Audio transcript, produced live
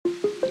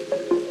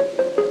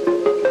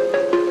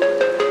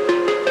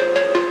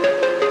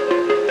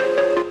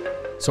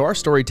So our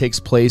story takes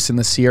place in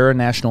the Sierra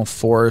National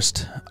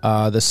Forest.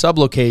 The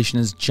sublocation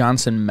is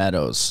Johnson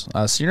Meadows.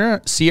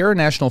 Sierra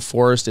National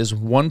Forest is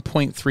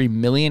 1.3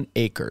 million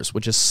acres,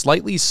 which is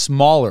slightly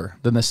smaller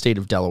than the state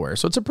of Delaware.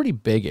 So it's a pretty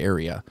big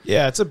area.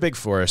 Yeah, it's a big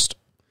forest.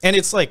 And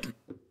it's like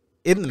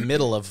in the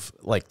middle of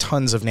like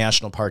tons of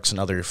national parks and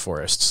other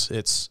forests.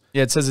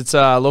 It says it's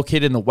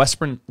located in the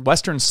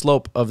western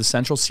slope of the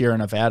central Sierra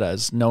Nevada,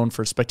 is known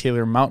for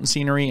spectacular mountain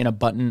scenery and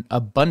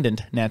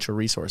abundant natural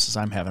resources.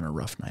 I'm having a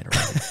rough night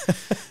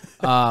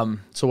already.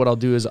 So what I'll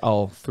do is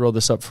I'll throw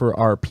this up for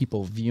our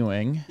people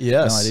viewing.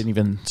 Yes. No, I didn't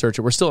even search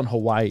it. We're still in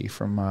Hawaii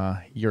from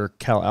your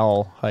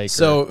Cal-El hike.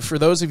 So for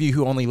those of you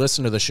who only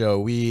listen to the show,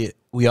 we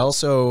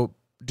also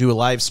do a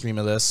live stream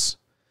of this.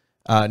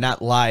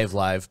 Not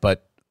live,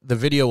 but the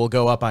video will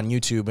go up on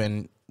YouTube,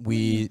 and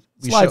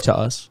it's live to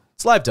us.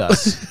 It's live to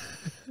us.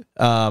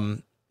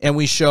 And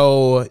we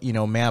show,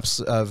 maps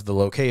of the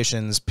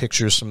locations,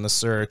 pictures from the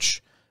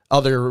search,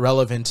 other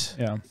relevant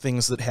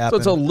things that happen. So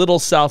it's a little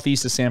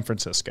southeast of San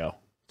Francisco,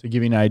 to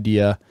give you an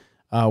idea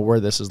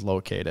where this is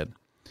located.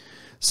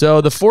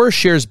 So the forest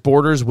shares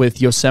borders with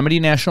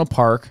Yosemite National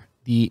Park,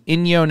 the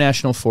Inyo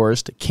National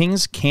Forest,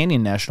 Kings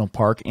Canyon National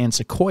Park, and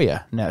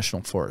Sequoia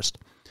National Forest.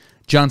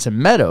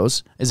 Johnson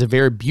Meadows is a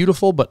very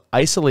beautiful but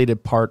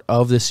isolated part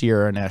of the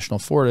Sierra National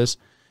Forest,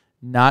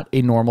 not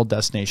a normal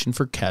destination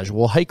for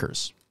casual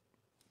hikers.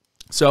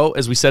 So,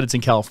 as we said, it's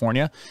in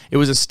California. It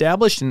was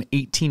established in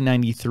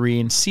 1893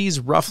 and sees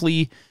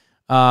roughly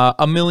 1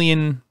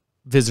 million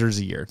visitors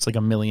a year. It's like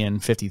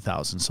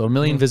 1,050,000. So 1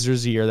 million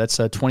visitors a year. That's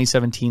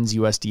 2017's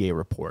USDA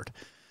report.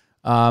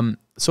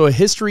 So a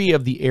history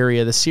of the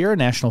area, the Sierra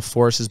National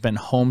Forest has been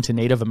home to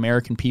Native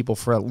American people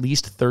for at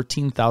least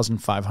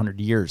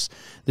 13,500 years.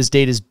 This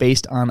date is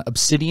based on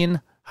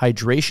obsidian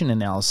hydration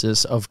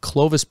analysis of a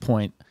Clovis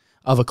point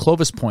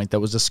that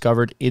was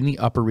discovered in the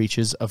upper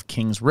reaches of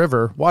Kings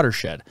River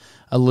watershed,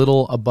 a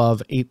little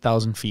above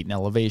 8,000 feet in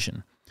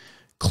elevation.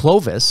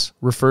 Clovis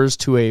refers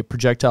to a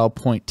projectile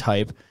point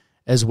type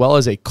as well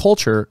as the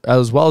culture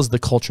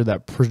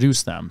that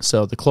produced them.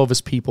 So the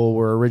Clovis people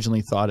were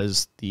originally thought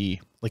as the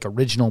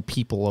original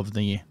people of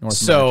the North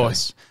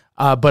Americas.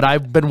 But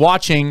I've been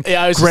watching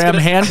Graham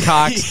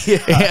Hancock's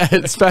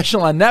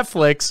special on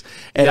Netflix,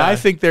 and I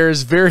think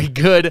there's very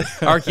good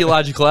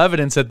archaeological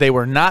evidence that they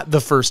were not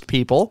the first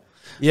people.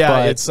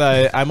 Yeah, it's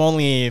I'm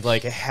only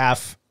like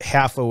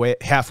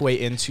halfway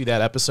into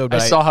that episode.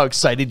 But I saw how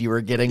excited you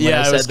were getting when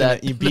I said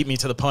that. You beat me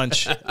to the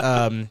punch.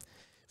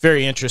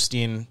 Very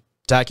interesting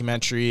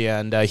documentary,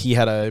 and he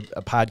had a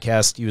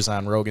podcast. He was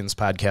on Rogan's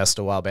podcast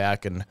a while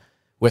back, and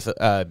with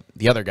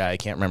the other guy, I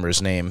can't remember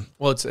his name.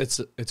 Well,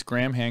 it's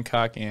Graham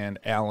Hancock and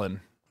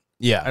Alan.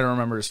 Yeah, I don't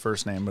remember his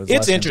first name, but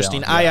it's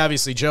interesting.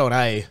 Joe and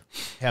I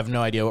have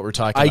no idea what we're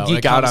talking about. I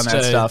geek out on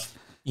that stuff.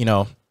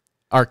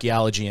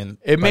 Archaeology, and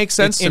it makes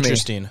sense to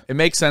me. It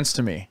makes sense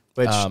to me,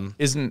 which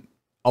isn't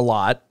a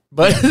lot,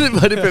 but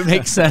but if it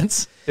makes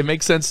sense, it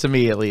makes sense to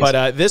me at least.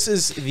 But this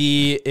is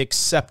the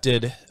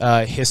accepted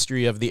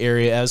history of the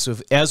area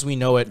as we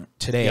know it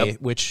today,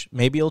 which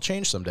maybe it'll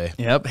change someday.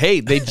 Yep.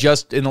 Hey, they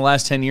just in the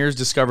last 10 years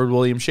discovered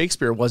William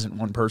Shakespeare wasn't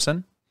one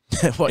person.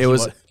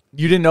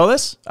 You didn't know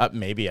this?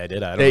 Maybe I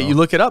did. I don't know. You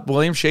look it up.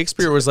 William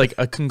Shakespeare was like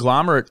a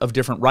conglomerate of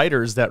different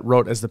writers that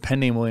wrote as the pen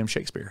name William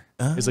Shakespeare.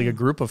 It's like a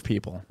group of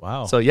people.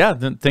 Wow. So yeah,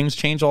 things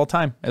change all the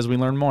time as we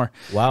learn more.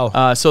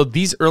 Wow. So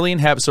these early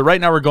inhabitants. So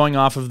right now we're going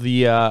off of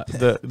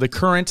the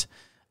current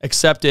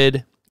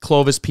accepted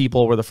Clovis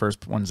people were the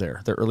first ones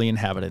there. They're early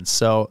inhabitants.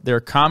 So they're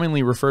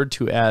commonly referred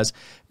to as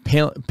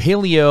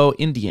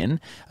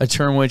Paleo-Indian, a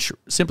term which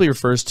simply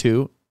refers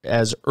to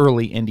as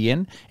early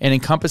Indian and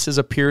encompasses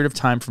a period of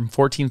time from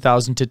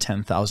 14,000 to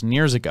 10,000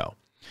 years ago.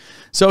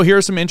 So here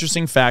are some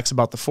interesting facts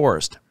about the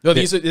forest. No,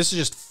 this is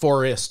just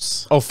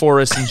forests. Oh,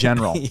 forests in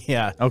general.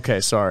 Yeah. Okay,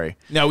 sorry.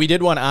 No, we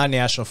did one on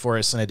national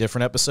forests in a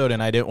different episode,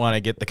 and I didn't want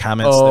to get the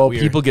comments.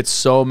 People get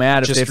so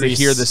mad if they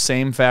hear the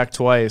same fact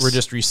twice. We're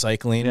just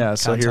recycling. Yeah,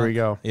 so here we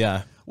go.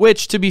 Yeah.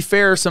 Which, to be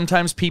fair,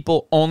 sometimes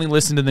people only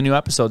listen to the new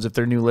episodes. If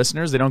they're new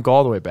listeners, they don't go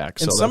all the way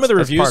back. And some of the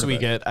reviews we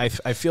get, I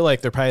feel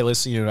like they're probably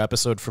listening to an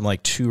episode from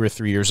like 2 or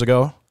 3 years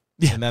ago.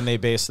 Yeah. And then they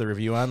base the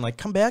review on,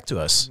 come back to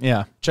us.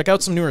 Yeah. Check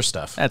out some newer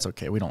stuff. That's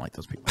okay. We don't like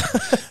those people.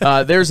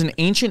 There's an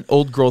ancient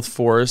old-growth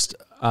forest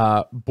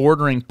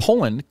bordering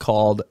Poland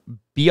called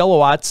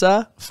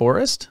Białowieża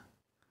Forest.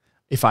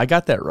 If I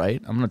got that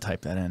right, I'm going to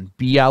type that in.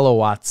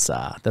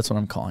 Białowieża. That's what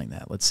I'm calling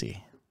that. Let's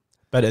see.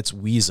 But it's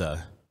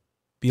Wiesa.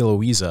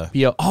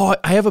 Białowieża. Oh,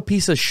 I have a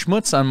piece of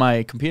schmutz on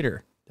my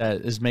computer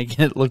that is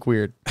making it look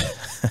weird.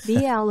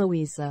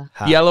 Białowieża.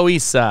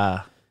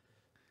 Białowieża.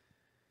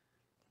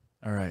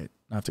 All right.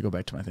 I have to go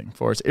back to my thing.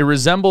 Forest. It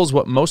resembles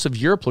what most of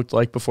Europe looked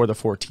like before the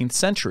 14th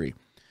century.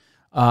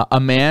 A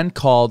man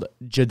called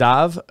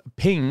Jadav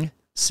Ping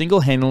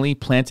single-handedly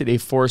planted a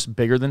forest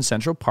bigger than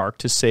Central Park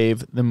to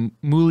save the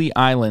Muli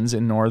Islands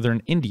in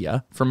northern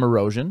India from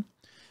erosion.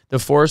 The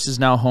forest is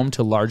now home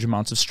to large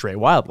amounts of stray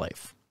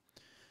wildlife.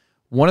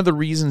 One of the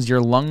reasons your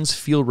lungs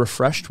feel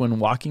refreshed when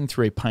walking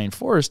through a pine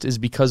forest is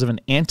because of an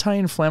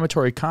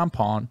anti-inflammatory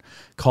compound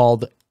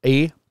called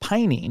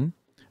pinene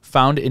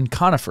found in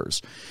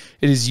conifers.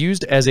 It is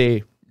used as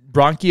a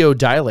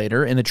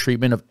bronchodilator in the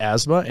treatment of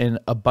asthma and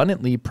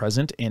abundantly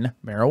present in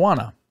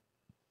marijuana.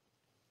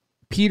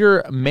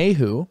 Peter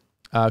Mayhew,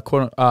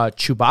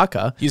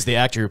 Chewbacca. He's the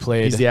actor who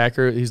played. He's the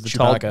actor. He's the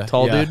Chewbacca,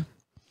 tall yeah. dude.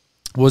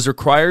 Was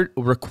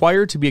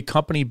required to be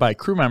accompanied by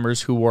crew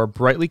members who wore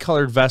brightly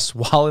colored vests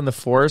while in the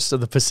forests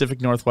of the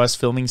Pacific Northwest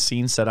filming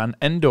scenes set on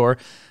Endor,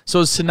 so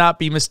as to not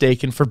be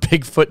mistaken for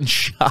Bigfoot and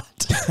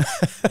shot.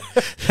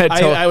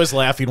 I was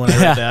laughing when I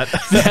read that.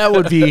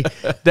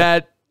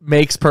 That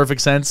makes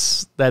perfect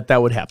sense that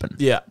would happen.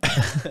 Yeah.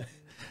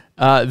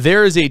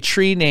 There is a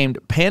tree named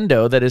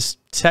Pando that is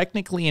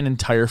technically an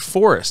entire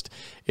forest.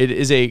 It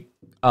is a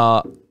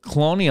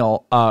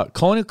colonial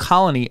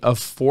colony of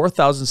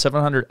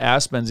 4,700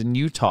 aspens in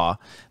Utah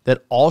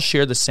that all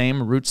share the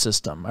same root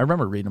system. I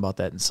remember reading about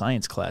that in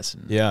science class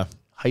in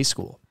high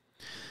school.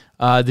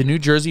 The New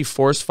Jersey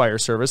Forest Fire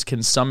Service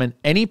can summon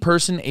any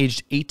person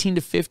aged 18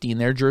 to 50 in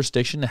their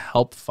jurisdiction to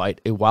help fight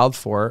a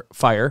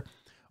wildfire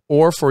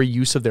or for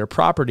use of their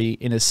property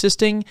in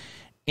assisting,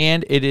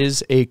 and it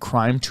is a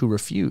crime to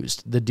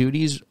refuse. The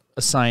duties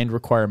assigned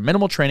require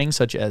minimal training,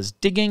 such as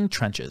digging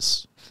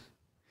trenches.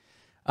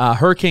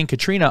 Hurricane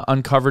Katrina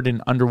uncovered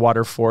an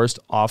underwater forest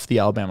off the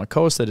Alabama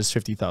coast that is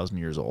 50,000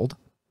 years old.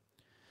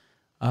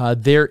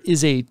 There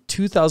is a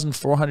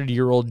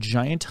 2,400-year-old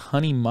giant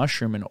honey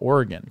mushroom in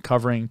Oregon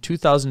covering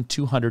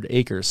 2,200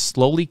 acres,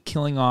 slowly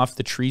killing off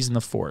the trees in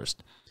the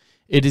forest.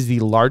 It is the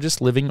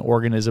largest living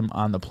organism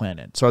on the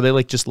planet. So are they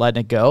like just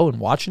letting it go and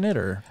watching it,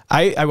 or?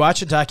 I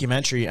watched a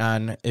documentary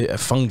on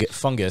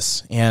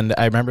fungus, and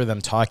I remember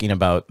them talking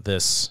about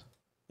this.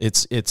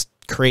 It's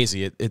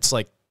crazy. It's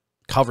like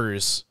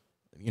covers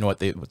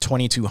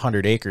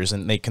 2,200 acres,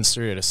 and they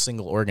consider it a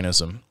single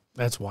organism.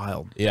 That's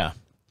wild. Yeah.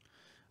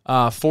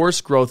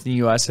 Forest growth in the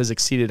U.S. has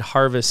exceeded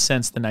harvest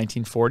since the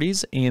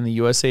 1940s, and the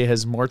USA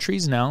has more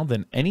trees now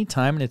than any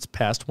time in its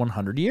past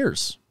 100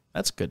 years.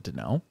 That's good to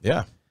know.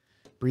 Yeah.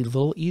 Breathe a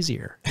little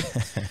easier.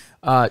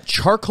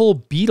 Charcoal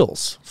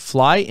beetles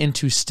fly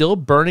into still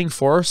burning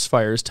forest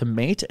fires to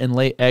mate and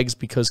lay eggs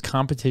because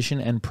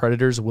competition and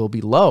predators will be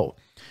low.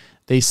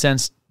 They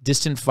sense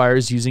distant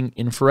fires using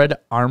infrared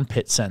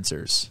armpit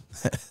sensors.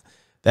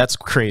 That's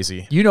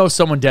crazy.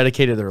 Someone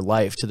dedicated their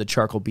life to the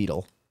charcoal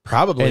beetle.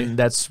 Probably. And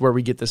that's where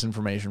we get this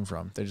information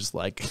from. They're just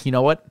like, you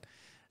know what?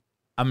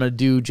 I'm going to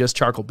do just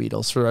charcoal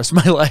beetles for the rest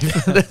of my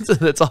life.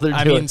 that's all they're doing.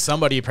 I mean,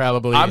 somebody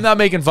probably... I'm not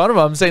making fun of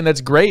them. I'm saying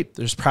that's great.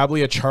 There's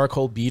probably a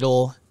charcoal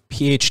beetle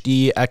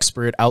PhD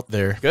expert out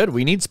there. Good.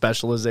 We need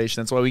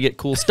specialization. That's why we get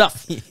cool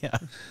stuff. Yeah.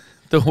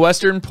 The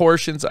western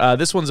portions,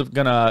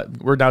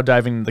 we're now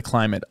diving into the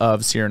climate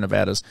of Sierra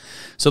Nevadas.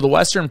 So the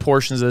western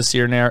portions of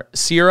the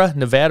Sierra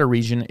Nevada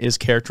region is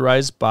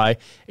characterized by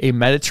a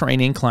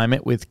Mediterranean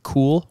climate with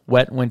cool,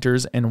 wet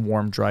winters and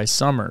warm, dry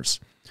summers.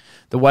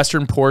 The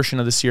western portion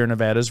of the Sierra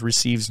Nevadas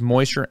receives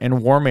moisture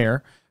and warm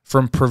air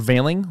from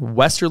prevailing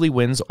westerly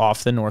winds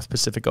off the North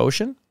Pacific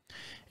Ocean.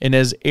 And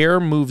as air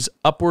moves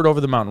upward over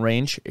the mountain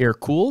range, air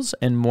cools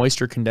and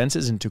moisture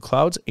condenses into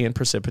clouds and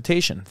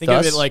precipitation. Think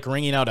of it like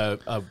wringing out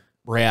a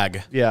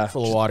rag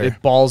full of water.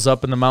 It balls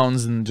up in the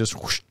mountains and just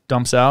whoosh,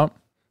 dumps out.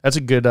 That's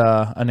a good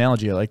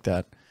analogy. I like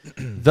that.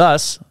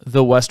 Thus,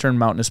 the western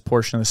mountainous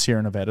portion of the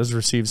Sierra Nevadas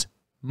receives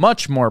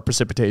much more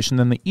precipitation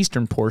than the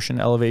eastern portion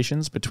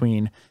elevations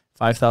between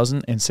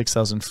 5,000 and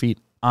 6,000 feet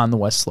on the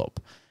west slope.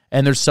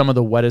 And there's some of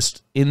the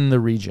wettest in the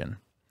region.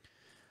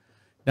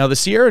 Now, the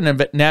Sierra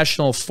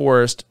National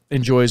Forest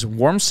enjoys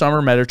warm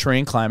summer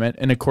Mediterranean climate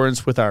in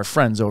accordance with our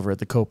friends over at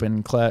the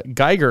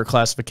Köppen-Geiger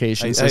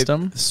classification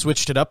system. I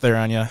switched it up there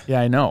on you.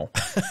 Yeah, I know.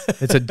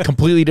 It's a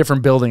completely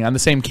different building on the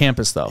same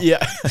campus, though. Yeah.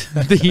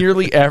 The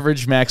yearly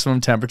average maximum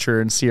temperature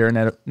in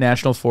Sierra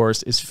National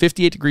Forest is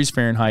 58 degrees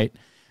Fahrenheit,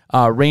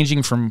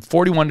 ranging from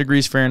 41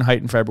 degrees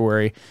Fahrenheit in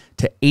February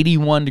to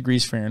 81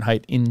 degrees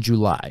Fahrenheit in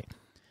July.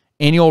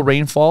 Annual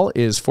rainfall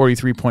is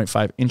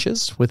 43.5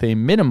 inches, with a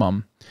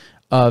minimum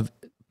of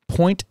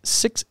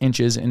 0.6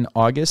 inches in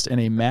August and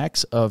a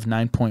max of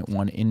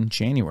 9.1 in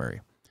January.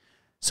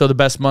 So the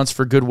best months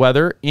for good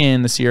weather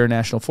in the Sierra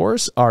National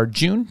Forest are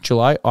June,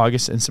 July,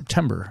 August, and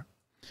September.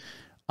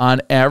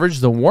 On average,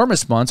 the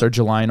warmest months are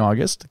July and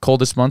August. The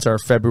coldest months are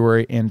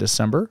February and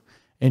December.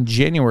 And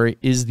January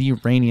is the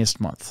rainiest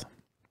month.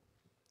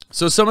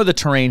 So some of the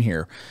terrain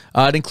here.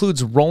 It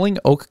includes rolling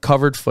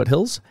oak-covered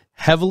foothills,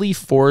 heavily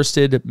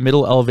forested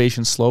middle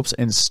elevation slopes,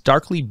 and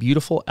starkly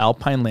beautiful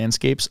alpine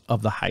landscapes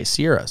of the high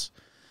Sierras.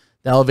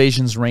 The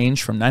elevations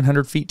range from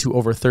 900 feet to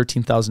over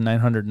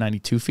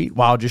 13,992 feet.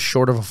 Wow, just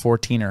short of a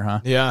 14er,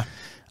 huh? Yeah.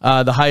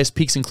 The highest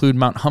peaks include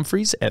Mount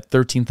Humphreys at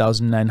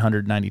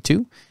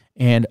 13,992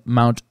 and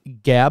Mount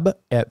Gab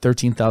at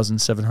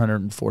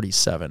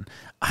 13,747.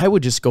 I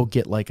would just go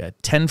get like a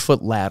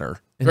 10-foot ladder.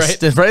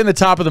 Right in the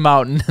top of the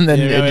mountain. And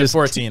then just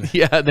 14.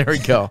 Yeah, there we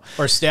go.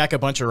 Or stack a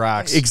bunch of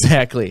rocks.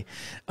 Exactly.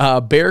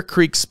 Bear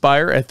Creek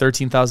Spire at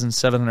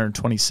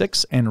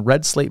 13,726 and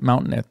Red Slate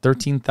Mountain at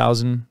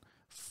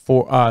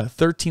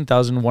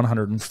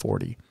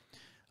 13,140.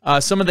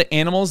 Some of the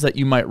animals that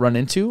you might run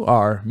into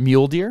are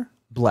mule deer,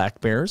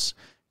 black bears,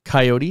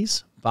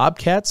 coyotes,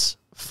 bobcats,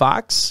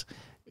 fox,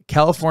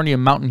 California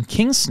mountain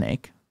king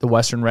snake, the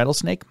western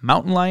rattlesnake,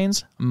 mountain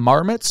lions,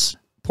 marmots,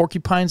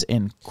 porcupines,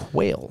 and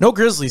quail. No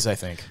grizzlies, I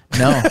think.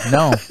 No,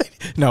 no.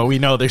 No, we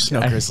know there's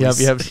no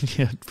grizzlies.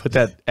 You have put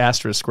that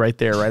asterisk right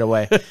there, right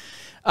away.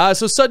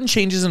 So sudden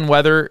changes in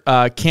weather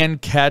can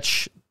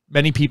catch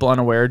many people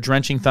unaware.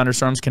 Drenching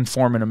thunderstorms can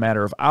form in a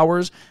matter of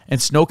hours,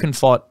 and snow can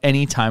fall at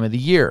any time of the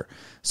year.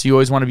 So you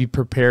always want to be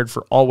prepared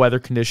for all weather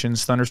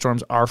conditions.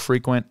 Thunderstorms are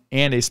frequent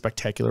and a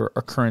spectacular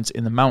occurrence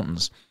in the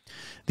mountains.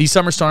 These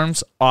summer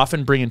storms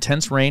often bring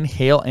intense rain,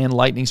 hail, and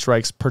lightning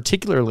strikes,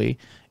 particularly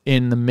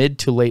in the mid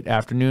to late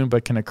afternoon,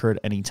 but can occur at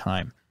any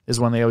time. Is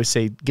when they always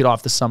say, get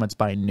off the summits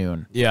by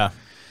noon. Yeah.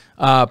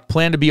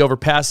 Plan to be over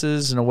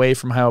passes and away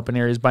from high open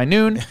areas by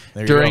noon.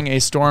 During a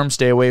storm,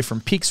 stay away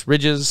from peaks,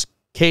 ridges,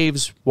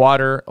 caves,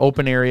 water,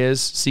 open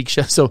areas, seek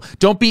shelter. So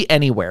don't be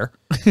anywhere.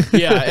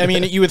 Yeah, I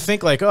mean, you would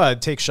think like, oh,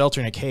 I'd take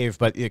shelter in a cave,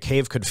 but a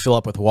cave could fill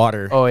up with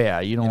water. Oh yeah,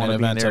 you don't want to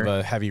be in event there. of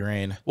a heavy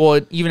rain. Well,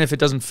 even if it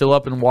doesn't fill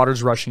up and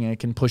water's rushing, it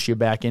can push you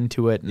back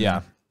into it. And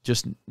Yeah.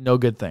 just no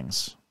good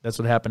things. That's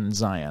what happened in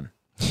Zion.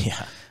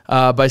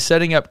 Yeah. By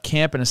setting up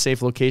camp in a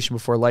safe location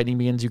before lightning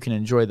begins, you can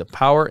enjoy the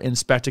power and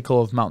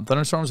spectacle of mountain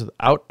thunderstorms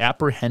without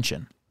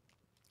apprehension.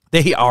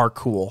 They are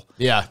cool.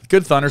 Yeah.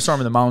 Good thunderstorm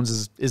in the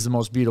mountains is the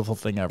most beautiful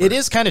thing ever. It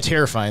is kind of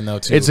terrifying, though,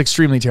 too. It's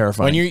extremely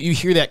terrifying. When you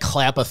hear that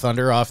clap of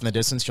thunder off in the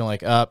distance, you're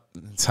like,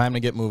 it's time to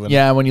get moving.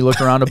 Yeah, when you look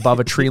around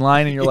above a tree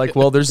line and you're like,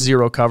 well, there's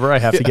zero cover. I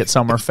have to get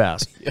somewhere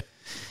fast.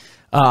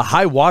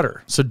 High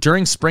water. So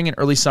during spring and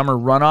early summer,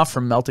 runoff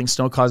from melting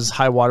snow causes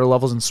high water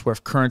levels and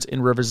swift currents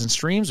in rivers and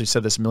streams. We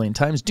said this a million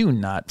times. Do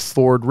not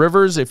ford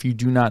rivers if you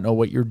do not know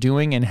what you're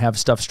doing and have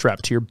stuff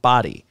strapped to your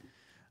body.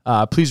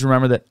 Please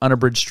remember that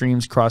unabridged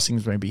streams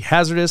crossings may be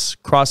hazardous.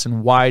 Cross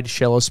in wide,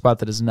 shallow spot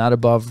that is not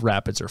above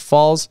rapids or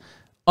falls.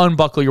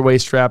 Unbuckle your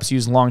waist straps.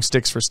 Use long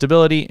sticks for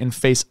stability and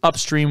face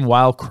upstream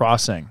while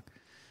crossing.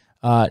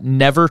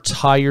 Never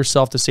tie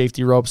yourself to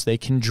safety ropes. They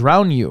can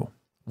drown you.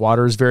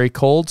 Water is very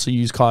cold, so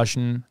use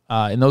caution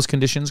in those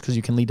conditions because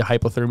you can lead to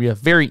hypothermia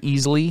very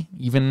easily,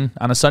 even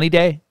on a sunny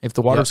day if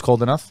the water is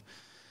cold enough.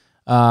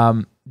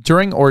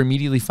 During or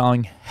immediately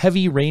following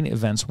heavy rain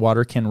events,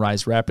 water can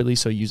rise rapidly,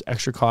 so use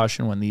extra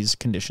caution when these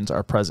conditions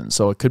are present.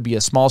 So it could be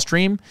a small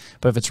stream,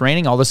 but if it's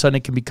raining, all of a sudden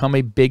it can become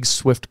a big,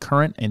 swift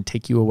current and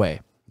take you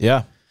away.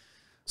 Yeah.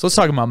 So let's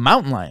talk about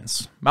mountain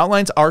lions. Mountain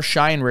lions are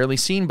shy and rarely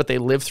seen, but they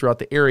live throughout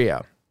the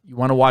area. You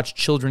want to watch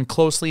children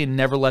closely and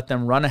never let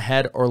them run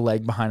ahead or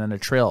lag behind on a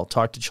trail.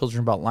 Talk to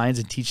children about lions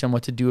and teach them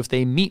what to do if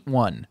they meet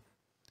one.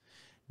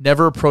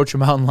 Never approach a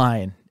mountain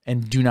lion.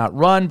 And do not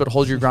run, but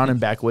hold your ground and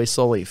back away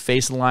slowly.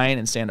 Face the lion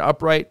and stand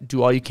upright.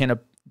 Do all you can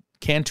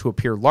to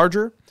appear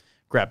larger.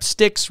 Grab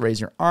sticks, raise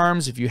your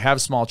arms. If you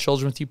have small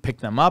children with you, pick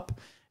them up.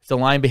 If the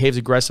lion behaves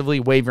aggressively,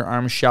 wave your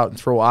arms, shout, and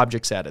throw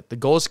objects at it. The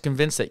goal is to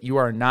convince that you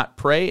are not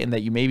prey and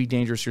that you may be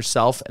dangerous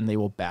yourself, and they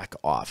will back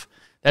off.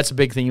 That's a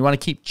big thing. You want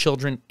to keep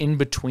children in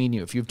between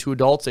you. If you have two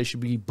adults, they should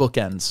be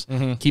bookends.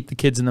 Mm-hmm. Keep the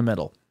kids in the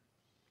middle.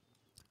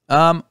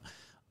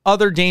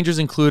 Other dangers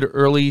include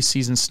early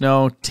season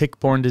snow,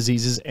 tick-borne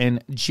diseases,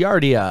 and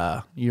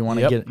giardia. You want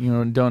to get,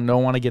 don't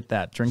want to get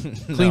that.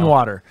 Drink clean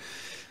water.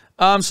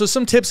 So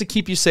some tips to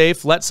keep you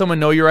safe: let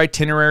someone know your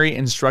itinerary.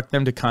 Instruct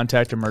them to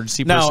contact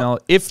emergency personnel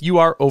if you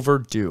are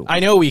overdue. I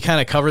know we kind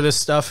of cover this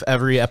stuff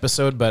every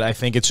episode, but I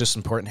think it's just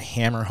important to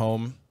hammer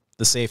home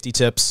the safety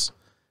tips.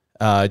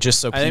 Just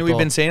so people, I think we've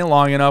been saying it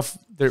long enough.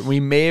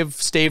 We may have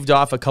staved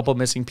off a couple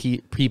missing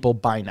people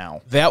by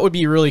now. That would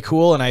be really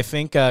cool, and I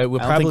think I don't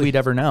think we'd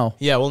ever know.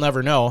 Yeah, we'll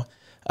never know.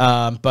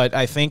 But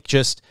I think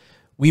just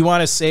we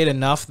want to say it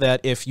enough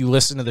that if you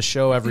listen to the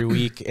show every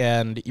week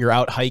and you're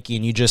out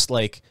hiking, you just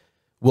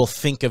will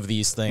think of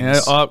these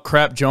things. Oh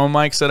crap! Joe and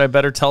Mike said I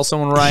better tell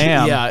someone where I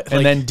am.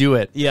 And then do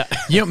it. Yeah,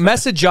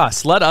 message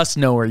us. Let us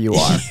know where you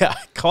are. Yeah,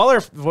 call our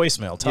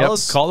voicemail. Tell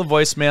us. Call the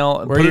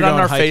voicemail. Put it on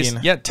our face.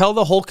 Yeah, tell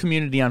the whole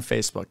community on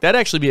Facebook. That'd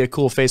actually be a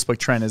cool Facebook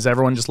trend. Is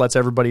everyone just lets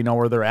everybody know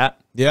where they're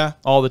at? Yeah,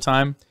 all the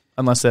time,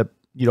 unless that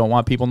you don't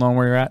want people knowing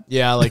where you're at.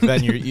 Yeah,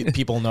 then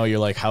people know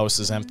your house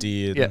is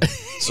empty. And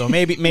so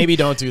maybe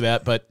don't do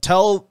that, but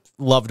tell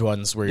loved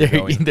ones where you're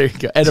going. There you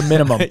go. At a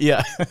minimum.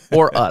 Yeah.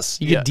 Or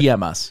us. You can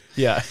DM us.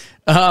 Yeah.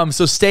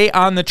 So stay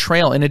on the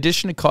trail. In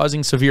addition to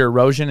causing severe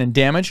erosion and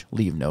damage,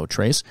 leave no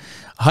trace.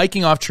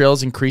 Hiking off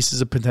trails increases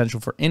the potential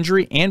for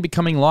injury and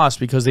becoming lost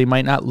because they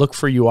might not look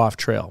for you off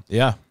trail.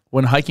 Yeah.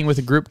 When hiking with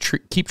a group,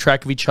 keep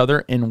track of each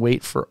other and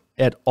wait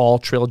at all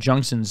trail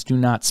junctions. Do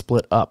not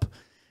split up.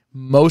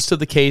 Most of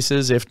the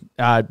cases, if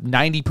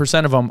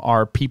 90% of them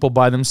are people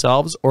by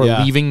themselves or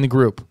leaving the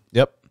group.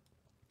 Yep.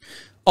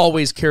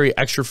 Always carry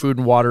extra food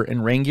and water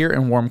and rain gear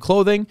and warm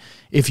clothing.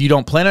 If you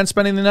don't plan on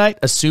spending the night,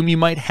 assume you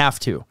might have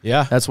to.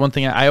 Yeah. That's one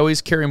thing. I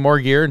always carry more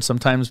gear, and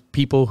sometimes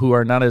people who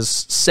are not as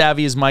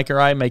savvy as Mike or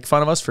I make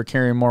fun of us for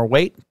carrying more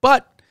weight.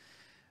 But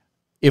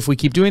if we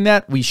keep doing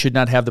that, we should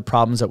not have the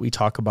problems that we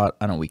talk about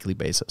on a weekly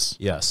basis.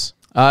 Yes.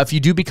 If you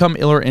do become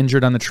ill or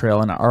injured on the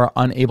trail and are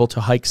unable to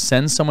hike,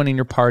 send someone in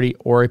your party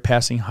or a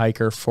passing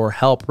hiker for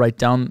help. Write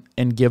down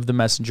and give the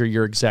messenger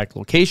your exact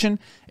location,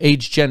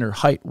 age, gender,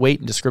 height, weight,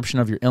 and description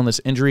of your illness,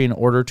 injury in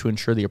order to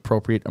ensure the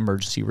appropriate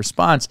emergency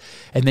response.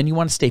 And then you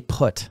want to stay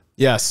put.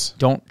 Yes.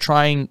 Don't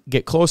try and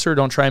get closer.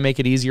 Don't try and make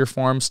it easier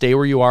for them. Stay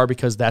where you are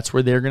because that's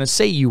where they're going to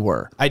say you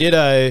were. I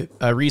did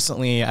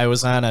recently, I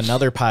was on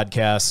another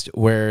podcast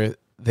where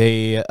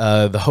the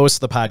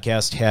host of the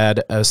podcast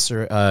had a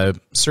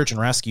search and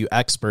rescue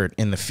expert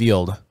in the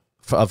field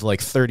of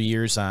like 30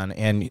 years on,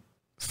 and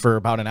for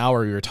about an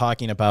hour we were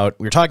talking about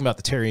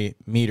the Terry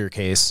Meter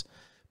case,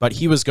 but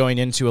he was going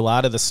into a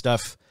lot of the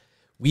stuff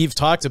we've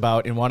talked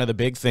about, and one of the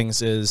big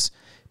things is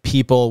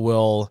people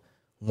will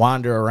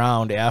wander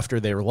around after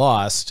they're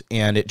lost,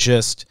 and it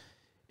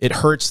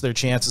hurts their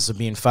chances of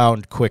being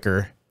found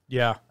quicker.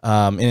 Yeah.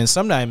 And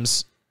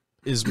sometimes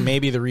is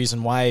maybe the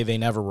reason why they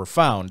never were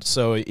found.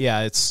 So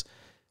yeah, it's,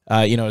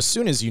 as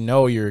soon as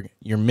you're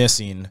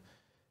missing,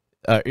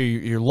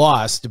 you're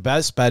lost, the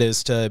best bet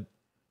is to,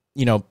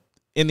 in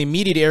the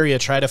immediate area,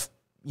 try to,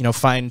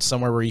 find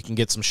somewhere where you can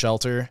get some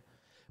shelter,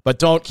 but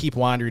don't keep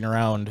wandering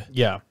around.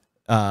 Yeah.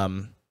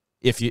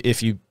 If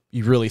you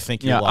really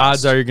think you're lost.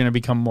 Odds are you're going to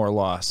become more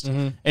lost.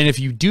 Mm-hmm. And if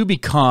you do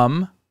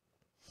become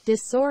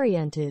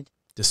disoriented,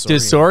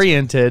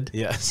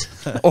 yes,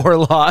 or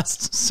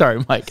lost.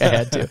 Sorry, Mike, I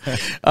had to.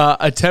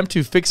 Attempt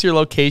to fix your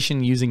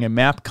location using a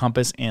map,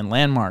 compass, and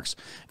landmarks.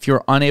 If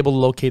you're unable to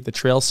locate the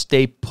trail,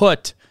 stay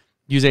put.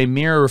 Use a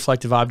mirror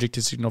reflective object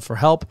to signal for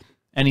help.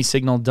 Any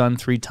signal done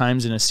 3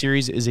 times in a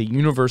series is a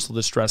universal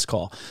distress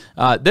call.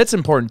 That's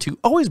important too.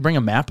 Always bring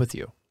a map with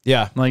you.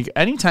 Yeah. Like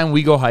anytime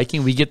we go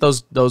hiking, we get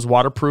those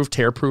waterproof,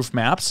 tear-proof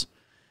maps,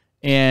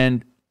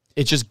 and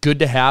it's just good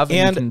to have,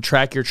 and you can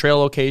track your trail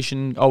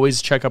location,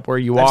 always check up where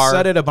you are. I've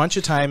said it a bunch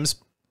of times,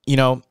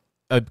 a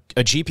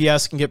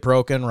GPS can get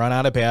broken, run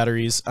out of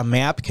batteries. A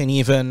map can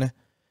even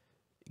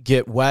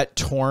get wet,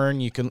 torn.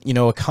 You can,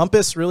 a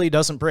compass really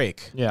doesn't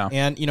break. Yeah.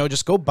 And,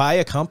 just go buy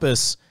a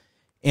compass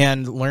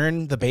and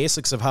learn the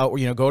basics of how,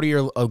 go to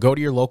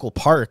your local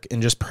park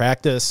and just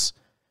practice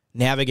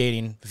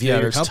navigating via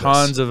your there's compass.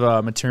 Tons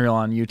of material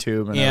on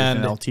YouTube,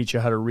 and they'll teach you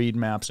how to read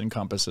maps and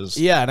compasses.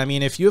 Yeah. And I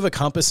mean, if you have a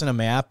compass and a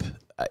map,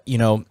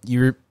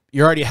 you're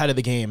already ahead of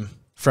the game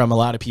from a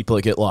lot of people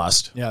that get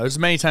lost. Yeah, there's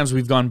many times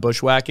we've gone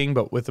bushwhacking,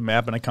 but with a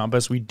map and a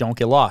compass, we don't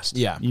get lost.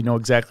 Yeah. You know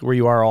exactly where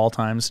you are at all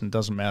times, and it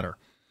doesn't matter.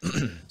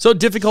 So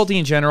difficulty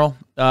in general.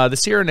 The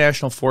Sierra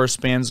National Forest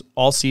spans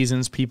all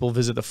seasons. People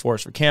visit the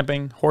forest for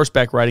camping,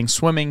 horseback riding,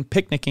 swimming,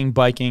 picnicking,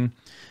 biking,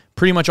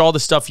 pretty much all the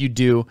stuff you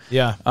do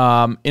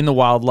in the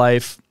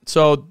wildlife.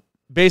 So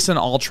based on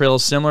all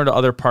trails, similar to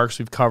other parks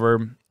we've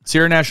covered,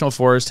 Sierra National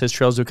Forest has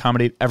trails to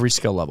accommodate every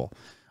skill level.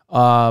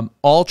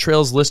 All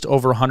trails list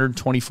over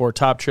 124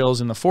 top trails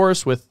in the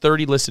forest, with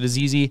 30 listed as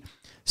easy,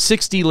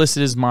 60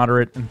 listed as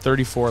moderate, and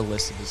 34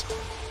 listed as hard.